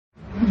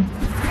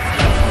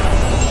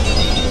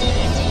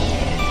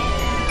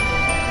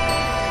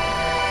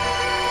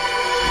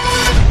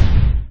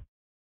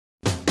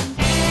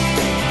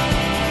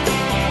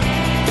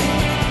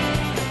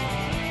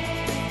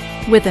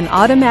with an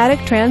automatic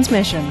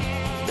transmission.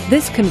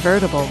 This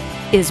convertible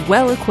is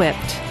well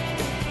equipped.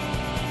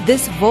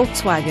 This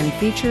Volkswagen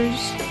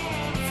features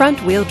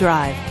front-wheel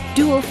drive,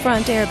 dual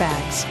front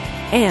airbags,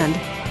 and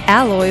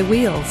alloy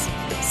wheels.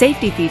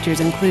 Safety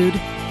features include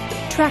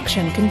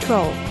traction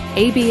control,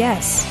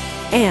 ABS,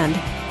 and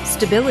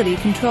stability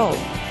control.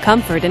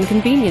 Comfort and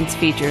convenience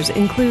features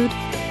include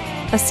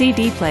a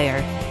CD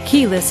player,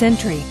 keyless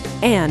entry,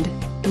 and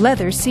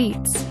leather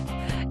seats.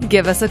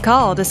 Give us a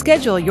call to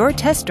schedule your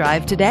test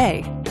drive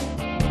today.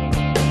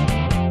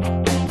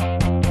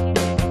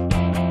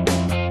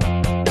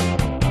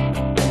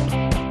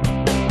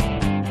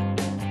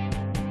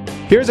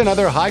 Here's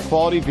another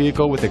high-quality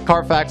vehicle with a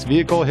Carfax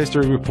Vehicle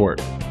History Report.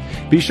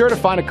 Be sure to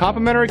find a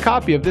complimentary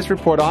copy of this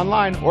report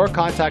online or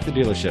contact the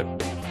dealership.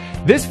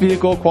 This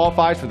vehicle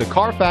qualifies for the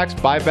Carfax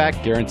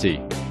Buyback Guarantee.